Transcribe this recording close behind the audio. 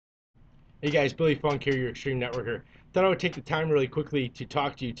Hey guys, Billy Funk here, your Extreme Networker. Thought I would take the time really quickly to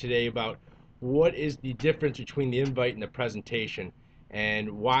talk to you today about what is the difference between the invite and the presentation and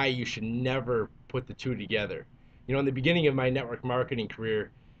why you should never put the two together. You know, in the beginning of my network marketing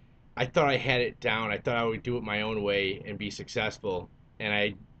career, I thought I had it down. I thought I would do it my own way and be successful. And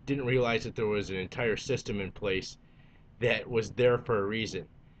I didn't realize that there was an entire system in place that was there for a reason.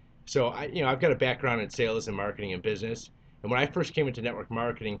 So I've got a background in sales and marketing and business. And when I first came into network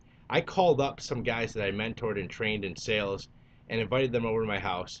marketing, I called up some guys that I mentored and trained in sales and invited them over to my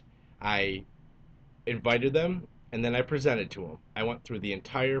house. I invited them and then I presented to them. I went through the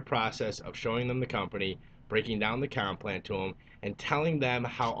entire process of showing them the company, breaking down the comp plan to them, and telling them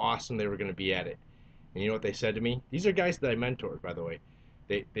how awesome they were going to be at it. And you know what they said to me? These are guys that I mentored, by the way.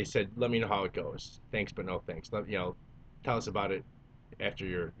 They said, "Let me know how it goes. Thanks, but no thanks. Tell us about it after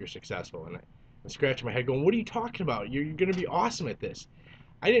you're successful." And I'm scratching my head, going, "What are you talking about? You're going to be awesome at this."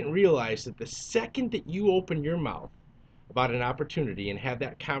 I didn't realize that the second that you open your mouth about an opportunity and have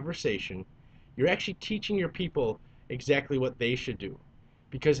that conversation, you're actually teaching your people exactly what they should do.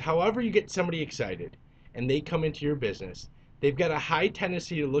 Because however you get somebody excited and they come into your business, they've got a high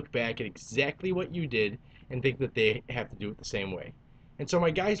tendency to look back at exactly what you did and think that they have to do it the same way. And so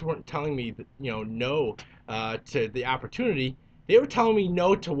my guys weren't telling me that, no to the opportunity. They were telling me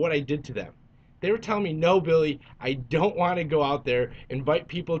no to what I did to them. They were telling me, "No, Billy, I don't want to go out there, invite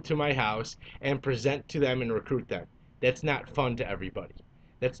people to my house, and present to them and recruit them. That's not fun to everybody.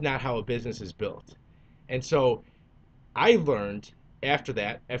 That's not how a business is built." And so I learned after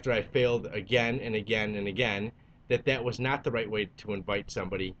that, after I failed again and again and again, that that was not the right way to invite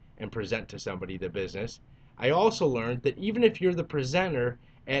somebody and present to somebody the business. I also learned that even if you're the presenter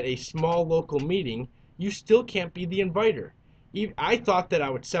at a small local meeting, you still can't be the inviter. I thought that I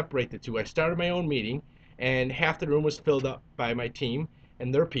would separate the two. I started my own meeting, and half the room was filled up by my team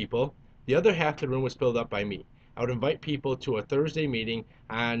and their people. The other half of the room was filled up by me. I would invite people to a Thursday meeting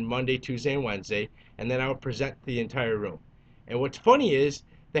on Monday, Tuesday, and Wednesday, and then I would present to the entire room. And what's funny is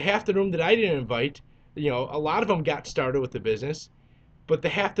the half the room that I didn't invite, a lot of them got started with the business, but the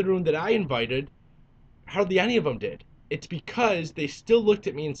half the room that I invited, hardly any of them did. It's because they still looked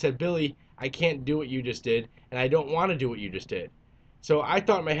at me and said, "Billy, I can't do what you just did, and I don't want to do what you just did." So I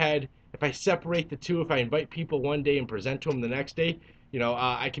thought in my head, if I separate the two, if I invite people one day and present to them the next day,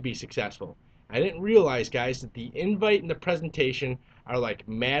 I could be successful. I didn't realize, guys, that the invite and the presentation are like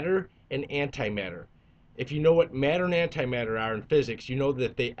matter and antimatter. If you know what matter and antimatter are in physics, you know that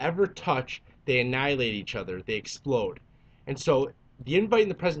if they ever touch, they annihilate each other, they explode. And so the invite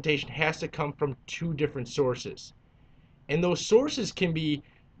and the presentation has to come from two different sources. And those sources can be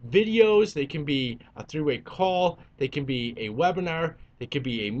videos, they can be a three-way call, they can be a webinar, they could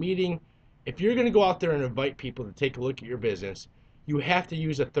be a meeting. If you're going to go out there and invite people to take a look at your business, you have to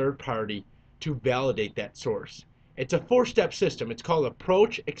use a third party to validate that source. It's a four-step system. It's called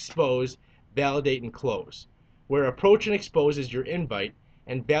approach, expose, validate, and close. Where approach and expose is your invite,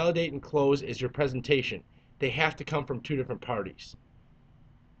 and validate and close is your presentation. They have to come from two different parties.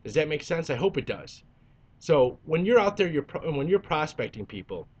 Does that make sense? I hope it does. So when you're out there, when you're prospecting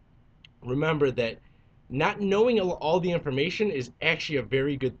people, remember that not knowing all the information is actually a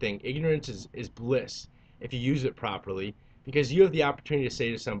very good thing. Ignorance is bliss if you use it properly, because you have the opportunity to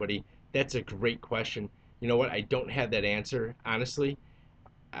say to somebody, "That's a great question. You know what? I don't have that answer. Honestly,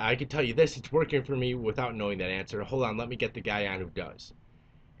 I can tell you this, it's working for me without knowing that answer. Hold on, let me get the guy on who does."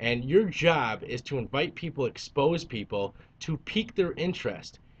 And your job is to invite people, expose people, to pique their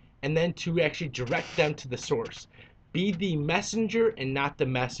interest, and then to actually direct them to the source. Be the messenger and not the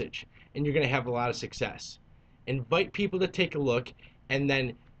message, and you're going to have a lot of success. Invite people to take a look, and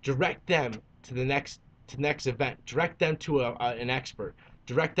then direct them to the next event. Direct them to an expert.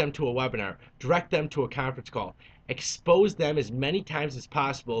 Direct them to a webinar. Direct them to a conference call. Expose them as many times as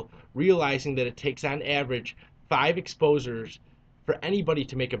possible, realizing that it takes on average 5 exposures for anybody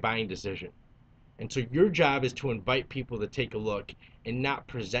to make a buying decision. And so your job is to invite people to take a look and not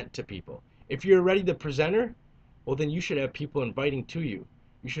present to people. If you're already the presenter, well, then you should have people inviting to you.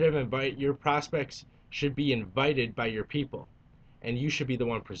 You should have your prospects should be invited by your people, and you should be the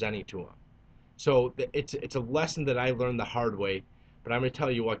one presenting to them. So it's a lesson that I learned the hard way, but I'm going to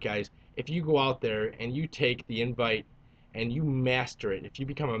tell you what, guys, if you go out there and you take the invite and you master it, if you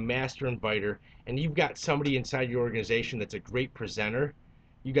become a master inviter and you've got somebody inside your organization that's a great presenter,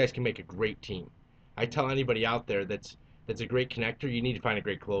 you guys can make a great team. I tell anybody out there that's a great connector, you need to find a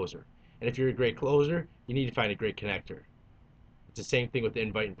great closer. And if you're a great closer, you need to find a great connector. It's the same thing with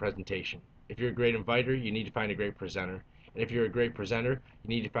invite and presentation. If you're a great inviter, you need to find a great presenter. And if you're a great presenter, you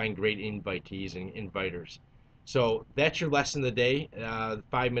need to find great invitees and inviters. So that's your lesson of the day,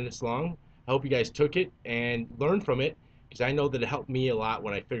 5 minutes long. I hope you guys took it and learned from it, because I know that it helped me a lot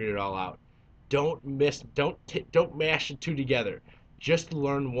when I figured it all out. Don't mash the two together. Just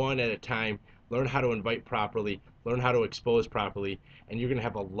learn one at a time. Learn how to invite properly. Learn how to expose properly, and you're gonna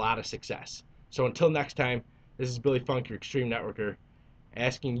have a lot of success. So until next time, this is Billy Funk, your Extreme Networker,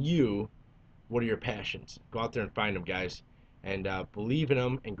 asking you, what are your passions? Go out there and find them, guys, and believe in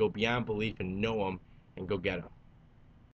them, and go beyond belief and know them, and go get them.